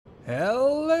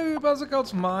Hello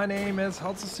bicycles, my name is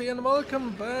Hatsusi and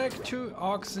welcome back to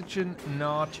Oxygen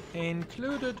Not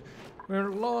Included, where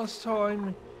last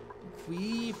time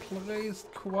we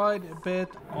placed quite a bit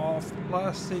of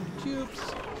plastic tubes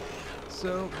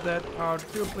so that our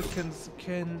duplicants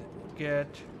can get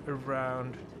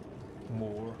around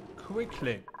more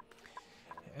quickly.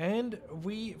 And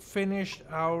we finished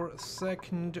our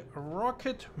second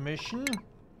rocket mission,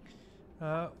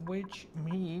 which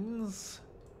means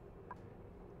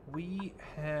we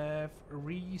have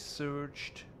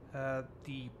researched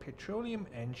the petroleum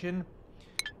engine,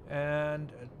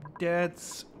 and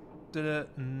that's the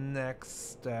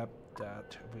next step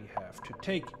that we have to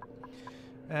take.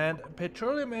 And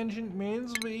petroleum engine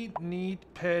means we need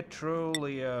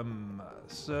petroleum.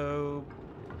 So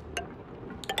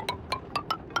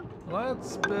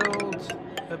let's build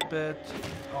a bit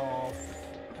of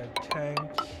a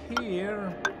tank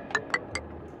here.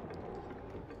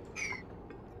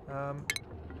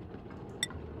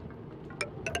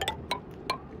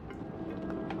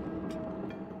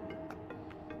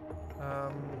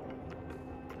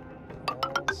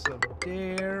 Also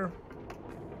there.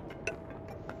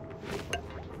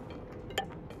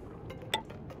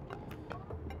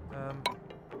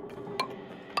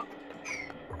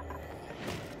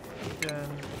 Then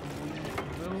we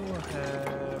will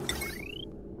have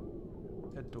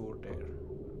a door there.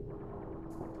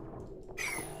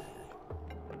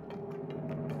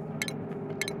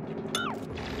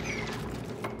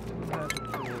 Have a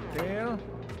door there.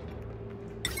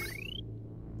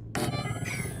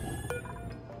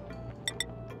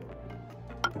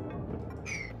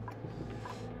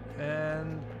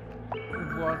 And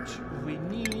what we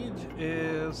need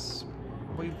is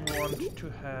we want to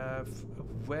have a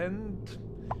vent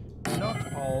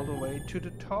not all the way to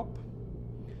the top,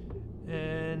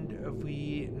 and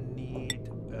we need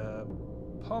a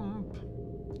pump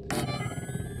we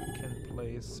can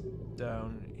place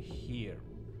down here.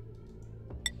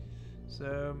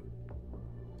 So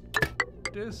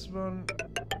this one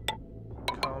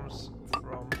comes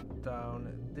from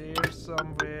down there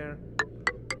somewhere,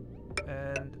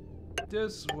 and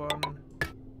this one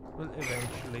will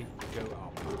eventually go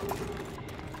up.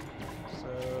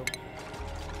 So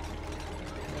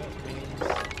that means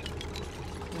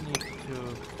we need to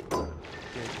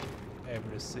get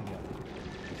everything up.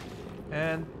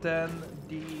 And then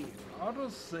the other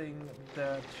thing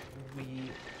that we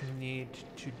need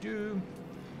to do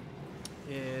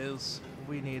is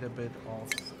we need a bit of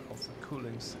a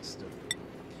cooling system.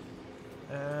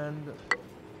 And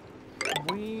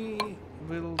we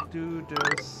will do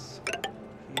this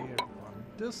here on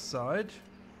this side,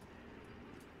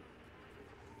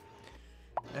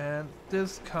 and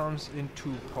this comes in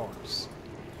two parts.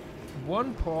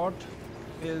 One part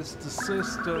is the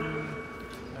system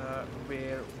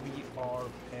where we are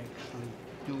actually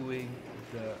doing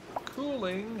the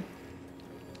cooling,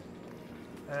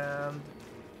 and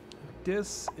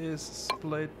this is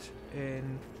split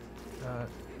in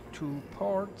two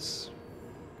parts,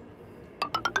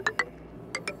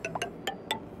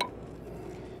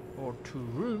 or two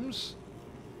rooms.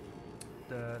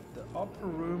 The upper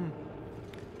room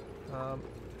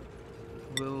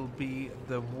will be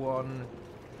the one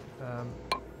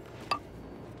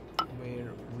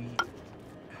where we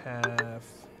have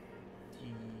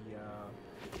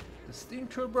the steam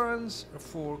turbines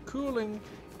for cooling,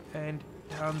 and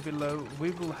down below we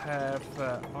will have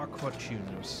aqua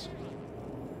tuners.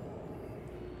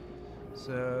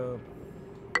 So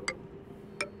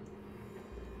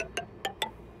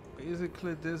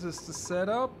basically this is the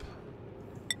setup.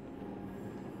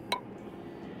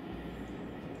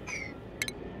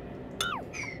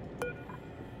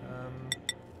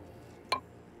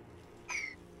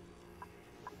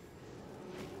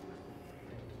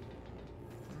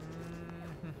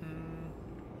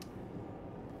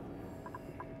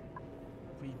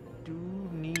 We do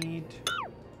need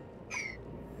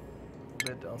a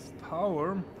bit of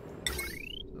power,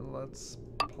 so let's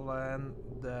plan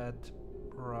that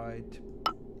right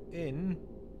in.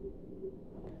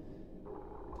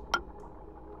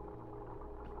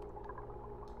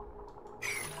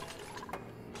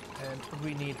 And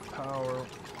we need power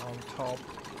on top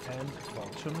and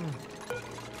bottom.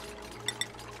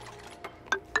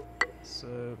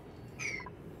 So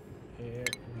here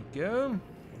we go.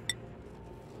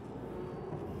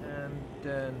 And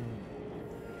then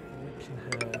we can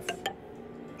have a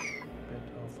bit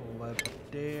of a lever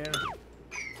there.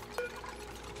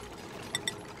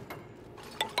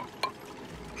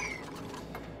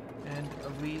 And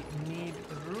we need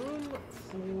room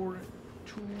for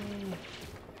two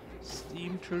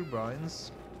steam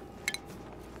turbines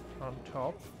on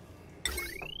top.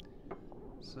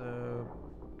 So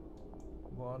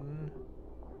 1,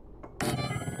 2,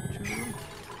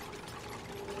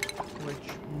 which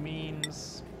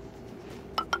means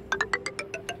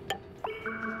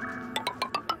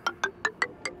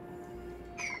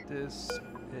this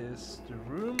is the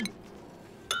room,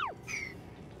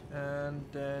 and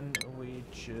then we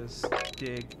just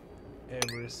dig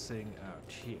everything out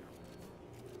here,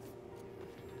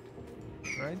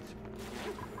 right?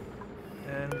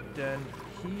 And then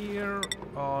here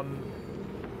on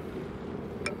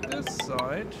this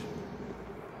side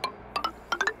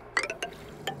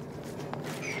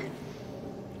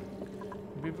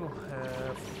we will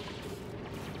have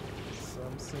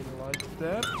something like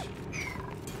that.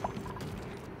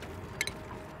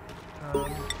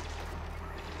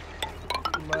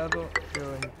 Ladder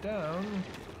going down,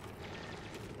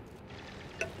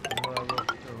 ladder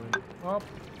going up.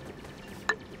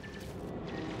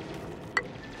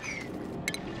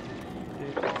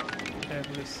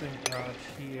 Everything out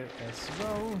here as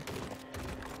well,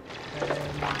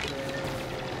 and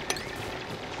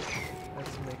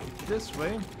let's make it this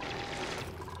way.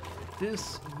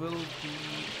 This will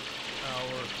be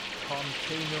our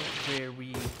container where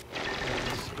we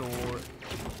store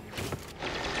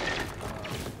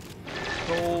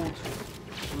gold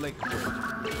liquid.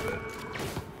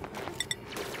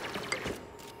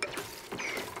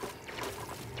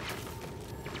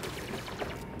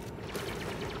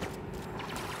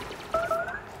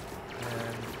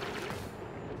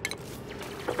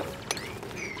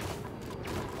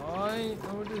 I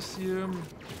would assume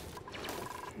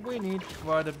we need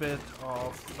quite a bit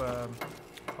of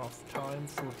time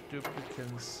for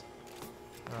duplicants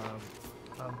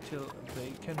until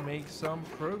they can make some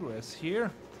progress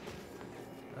here.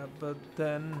 But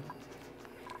then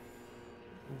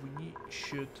we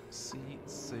should see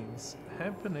things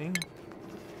happening.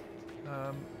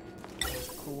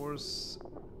 Of course,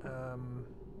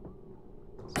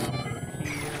 somewhere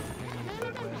here we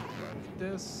went like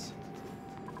this.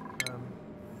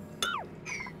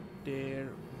 There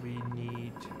we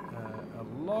need a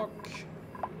lock,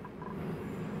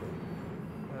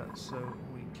 so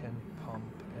we can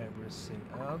pump everything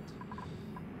out.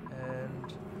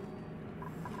 And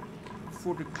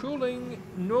for the cooling,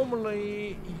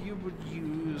 normally you would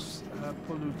use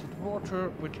polluted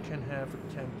water, which can have a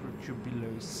temperature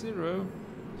below 0,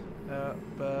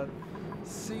 but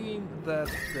seeing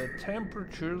that the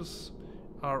temperatures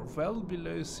are well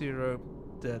below 0,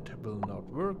 that will not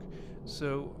work.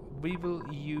 So we will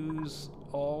use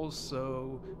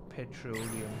also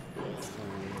petroleum for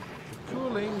the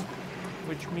cooling,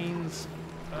 which means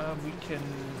we can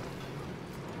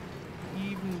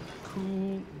even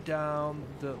cool down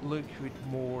the liquid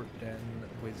more than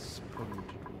with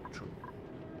polluted water,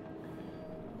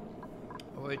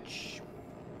 which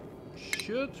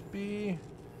should be,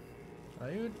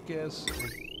 I would guess, a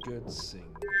good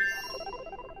thing.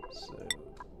 So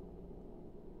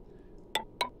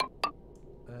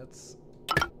let's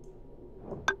do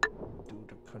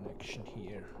the connection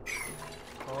here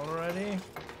already,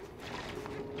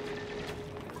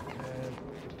 and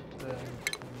then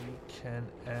we can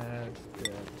add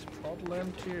that bottle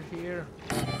emptier here.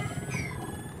 And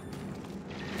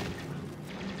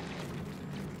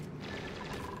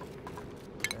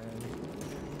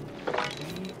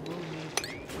we will need to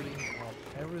clean up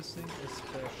everything,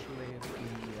 especially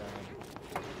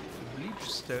the bleach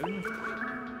stone,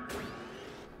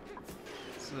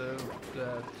 so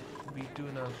that we do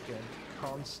not get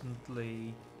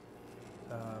constantly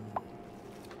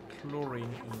chlorine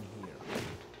in here.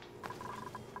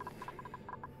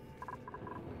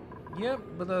 Yeah,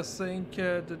 but I think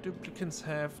the duplicants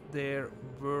have their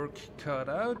work cut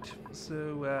out,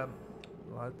 so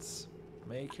let's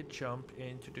make a jump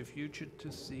into the future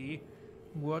to see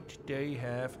what they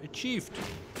have achieved.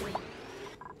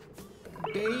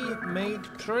 They made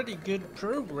pretty good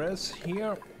progress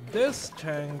here. This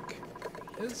tank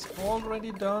is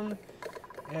already done,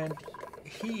 and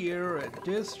here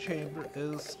this chamber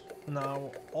is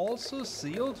now also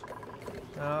sealed.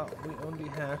 We only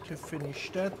have to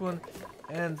finish that one,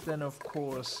 and then of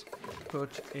course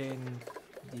put in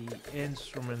the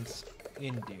instruments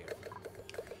in there.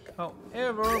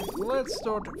 However, let's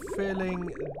start filling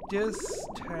this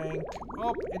tank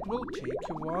up. It will take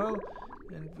a while,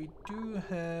 and we do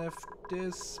have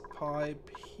this pipe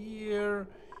here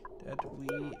that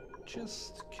we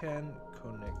just can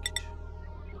connect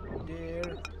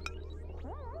there,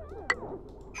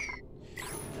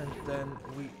 and then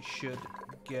we should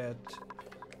get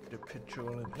the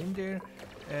petroleum in there.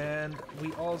 And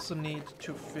we also need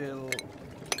to fill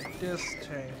this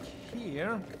tank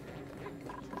here,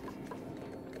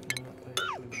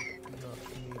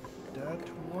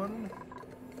 one.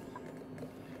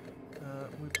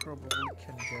 We probably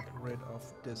can get rid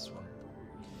of this one.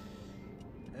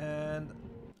 And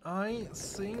I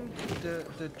think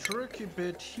the tricky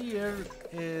bit here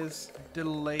is the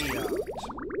layout.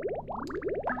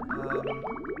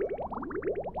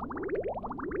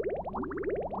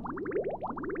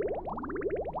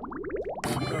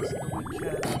 Because we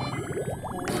can, of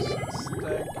course,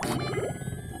 stack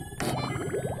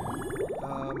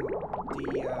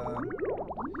the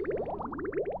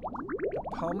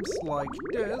pumps like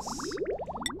this.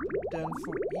 Then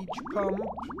for each pump,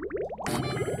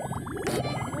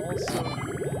 we also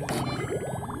need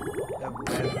a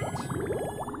vent.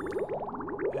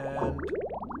 And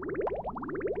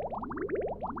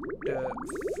the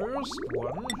first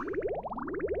one,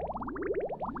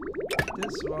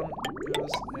 this one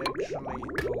goes actually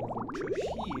over to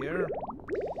here,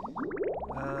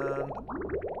 and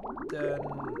then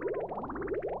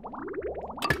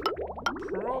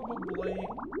probably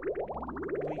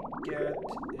we get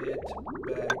it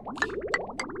back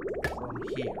from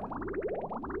here,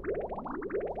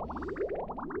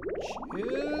 which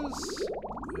is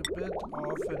a bit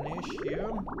of an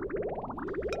issue,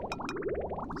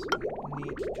 so we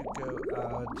need to go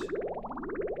out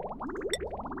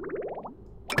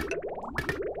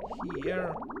here,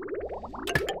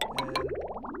 and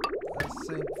I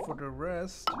think for the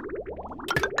rest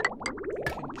we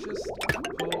can just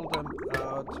pull them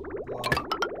out like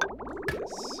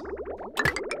this.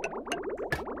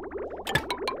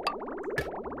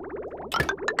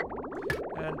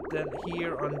 And then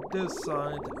here on this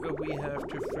side we have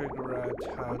to figure out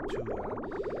how to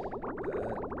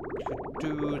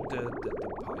do the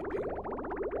piping.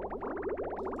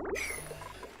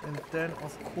 And then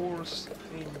of course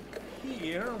in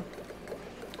here,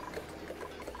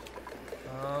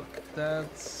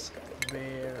 that's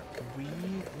where we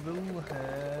will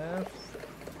have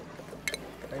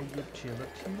a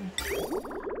utility,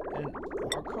 an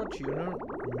aqua tuner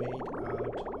made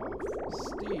out of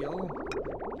steel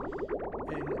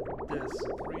in this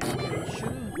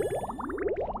orientation,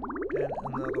 then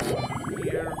another one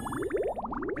here,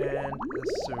 and a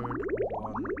third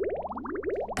one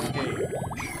there.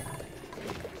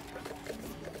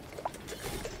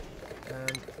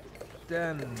 And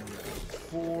then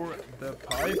for the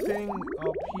piping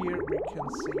up here, we can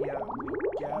see we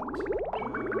get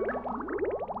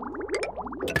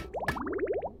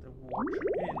the water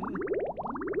in,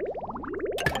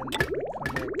 and we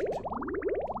connect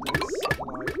this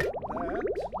like that,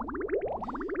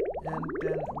 and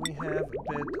then we have a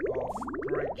bit of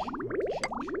bridge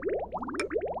magic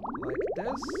like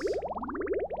this,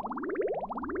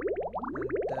 and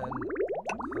then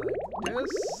like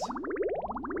this,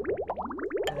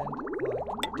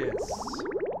 this.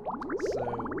 So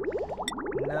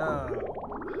now,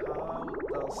 how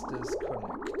does this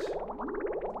connect?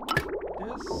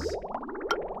 This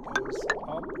goes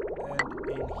up and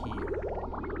in here.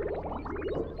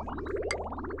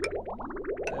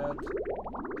 That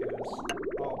goes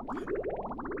up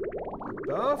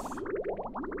above.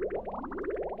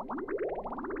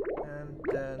 And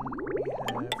then we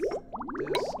have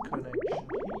this connection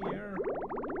here.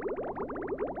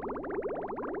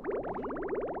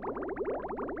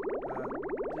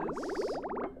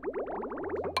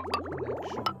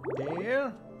 There,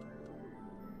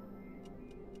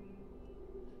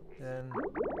 then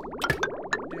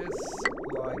this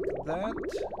like that,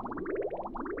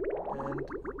 and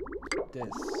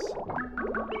this.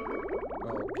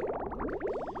 Okay,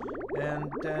 and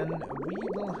then we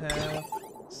will have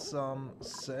some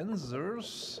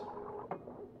sensors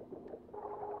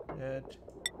that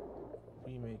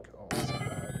we make also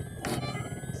out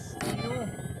of steel,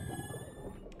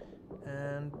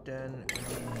 and then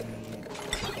we need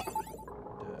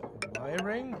the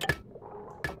wiring,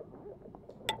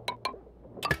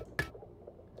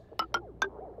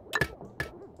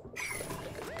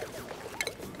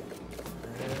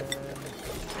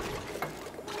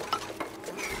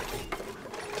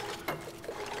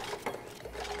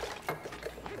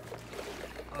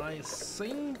 I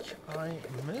think I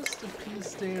missed a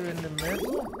piece there in the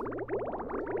middle.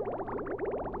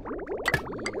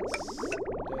 Yes,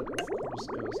 that of course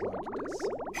goes like this.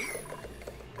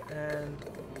 And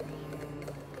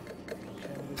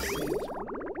can we see it?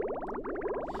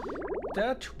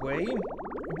 That way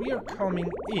we are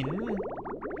coming in,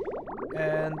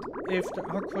 and if the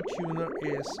aqua tuner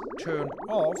is turned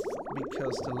off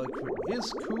because the liquid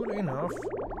is cool enough,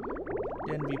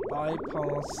 then we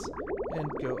bypass and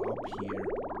go up here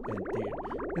and there.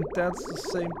 And that's the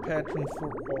same pattern for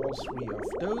all three of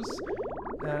those.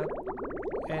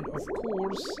 And of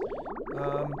course,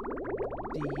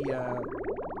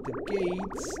 the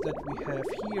gates that we have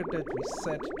here that we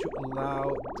set to allow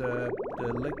the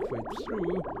liquid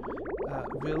through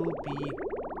will be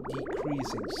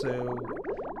decreasing. So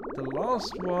the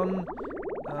last one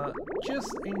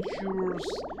just ensures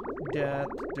that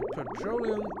the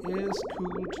petroleum is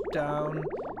cooled down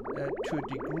to a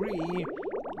degree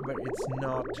where it's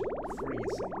not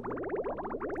freezing.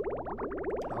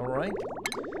 Alright,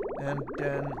 and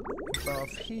then above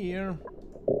here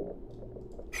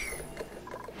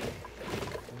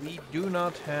we do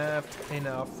not have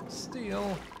enough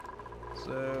steel,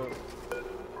 so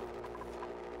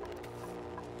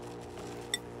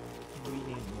we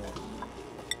need more.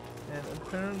 And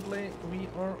apparently we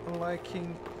are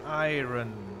lacking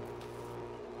iron.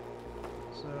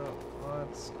 So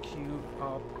let's queue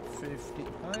up 50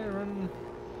 iron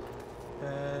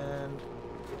and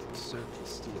 30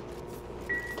 steel.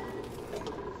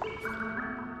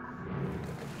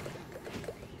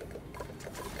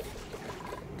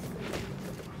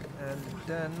 And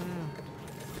then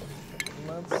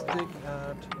let's dig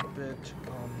out a bit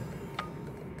on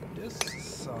this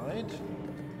side.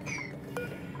 We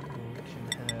can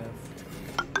have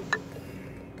the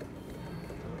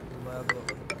level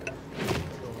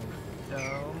going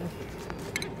down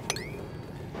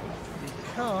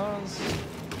because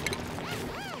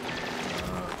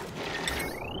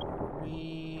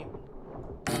we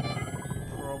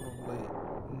probably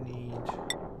need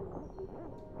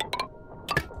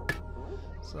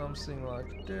something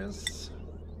like this.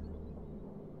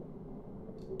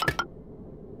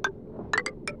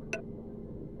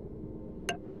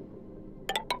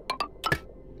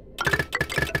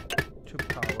 To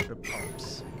power the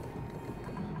pumps.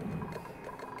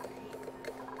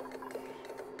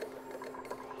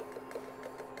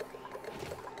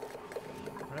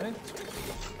 Right?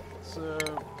 So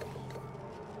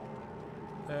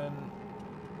then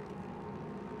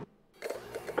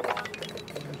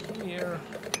in here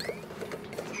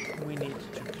we need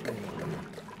to clean.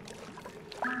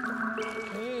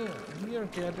 Okay, we are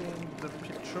getting the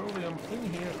petroleum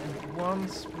in here, and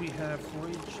once we have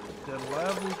reached the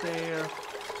level there,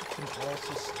 we can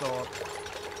also start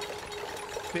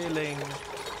filling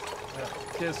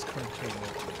this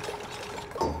container.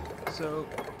 So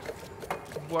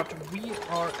what we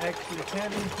are actually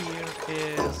having here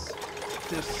is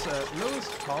this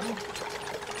lowest pump.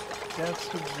 That's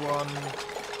the one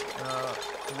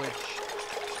which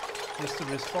is the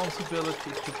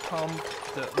responsibility to pump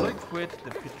the liquid,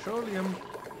 the petroleum,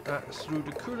 through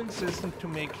the cooling system to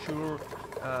make sure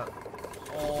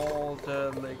all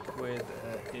the liquid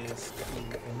is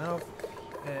cool enough.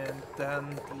 And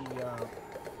then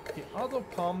the other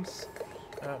pumps,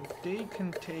 they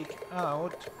can take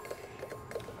out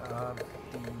the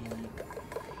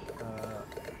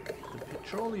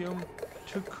petroleum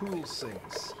to cool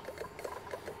things.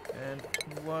 And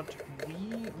what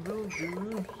we will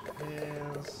do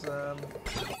is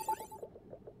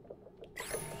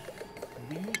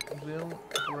we will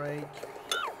break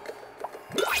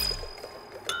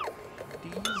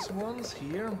these ones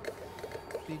here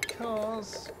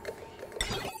because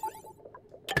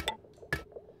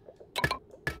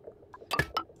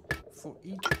for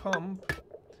each pump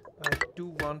I do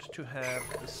want to have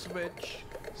a switch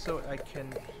so I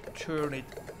can turn it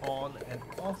on and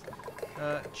off,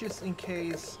 just in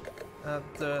case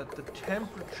the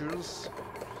temperatures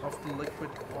of the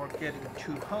liquid are getting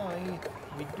too high.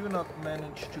 We do not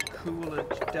manage to cool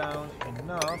it down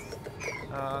enough,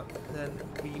 then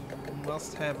we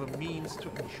must have a means to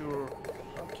ensure,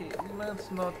 okay, let's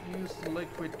not use the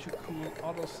liquid to cool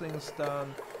other things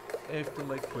down if the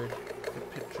liquid, the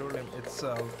petroleum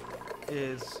itself,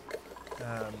 is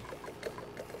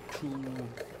too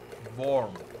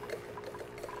warm.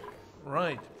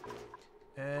 Right.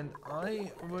 And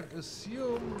I would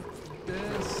assume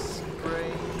this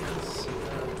brings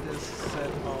this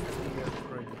setup here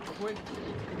pretty quick.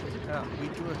 We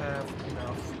do have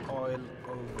enough oil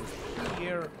over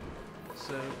here,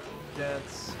 so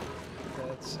that's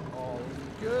all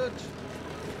good.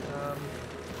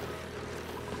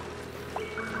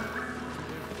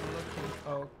 Looking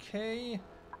okay.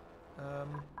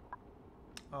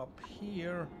 Up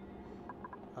here.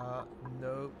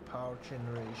 No power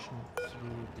generation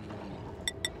through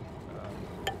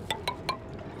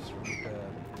the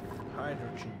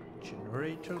hydrogen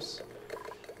generators.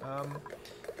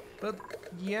 But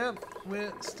yeah, we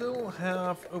still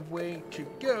have a way to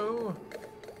go.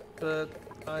 But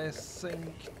I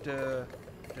think the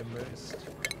most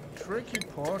tricky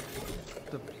part,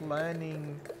 the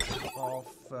planning of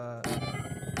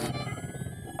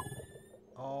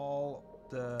all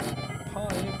the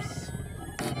pipes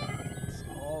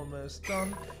almost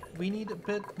done. We need a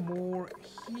bit more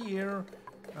here.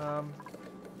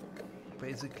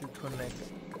 Basically connect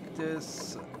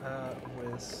this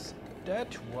with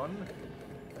that one.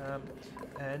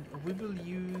 And we will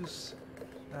use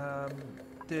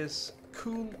this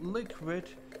cool liquid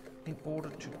in order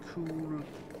to cool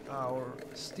our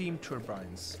steam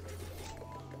turbines.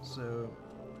 So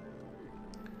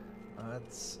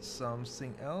that's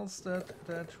something else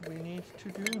that we need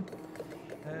to do.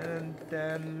 And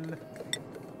then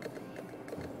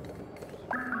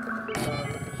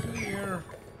here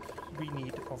we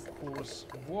need, of course,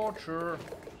 water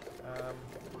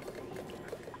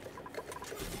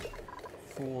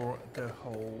for the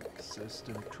whole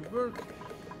system to work.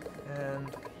 And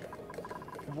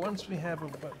once we have a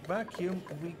vacuum,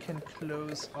 we can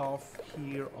close off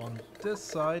here on this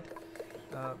side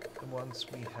once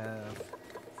we have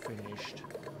finished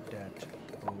that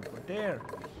over there.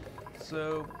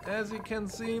 So as you can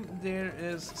see, there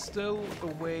is still a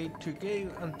way to go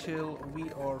until we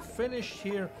are finished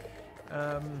here,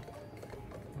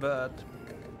 but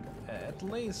at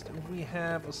least we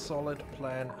have a solid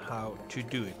plan how to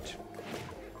do it.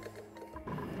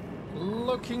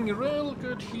 Looking real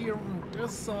good here on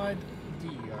this side.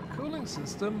 The cooling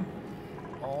system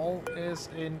all is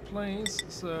in place,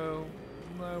 so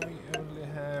now we only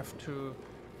have to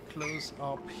close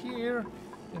up here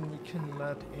and we can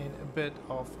let in a bit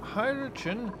of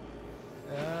hydrogen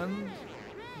and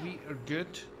we are good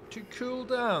to cool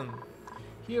down.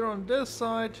 Here on this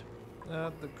side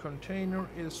the container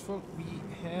is full. We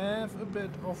have a bit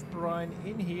of brine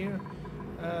in here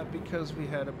because we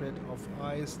had a bit of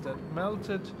ice that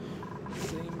melted.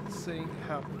 Same thing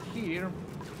happened here.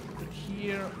 But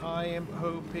here I am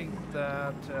hoping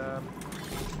that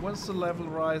once the level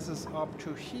rises up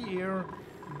to here,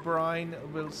 brine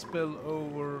will spill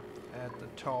over at the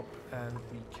top and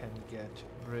we can get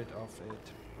rid of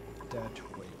it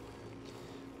that way.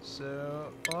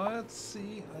 So let's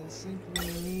see, I think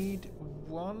we need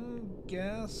one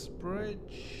gas bridge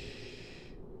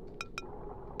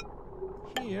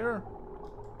here,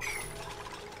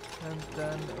 and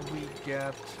then we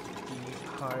get the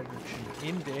hydrogen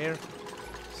in there.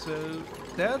 So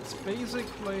that's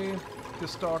basically the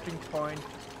starting point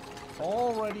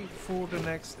already for the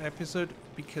next episode,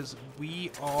 because we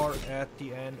are at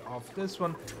the end of this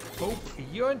one. Hope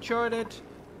you enjoyed it.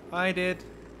 I did,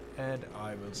 and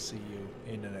I will see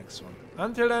you in the next one.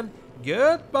 Until then,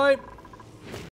 goodbye.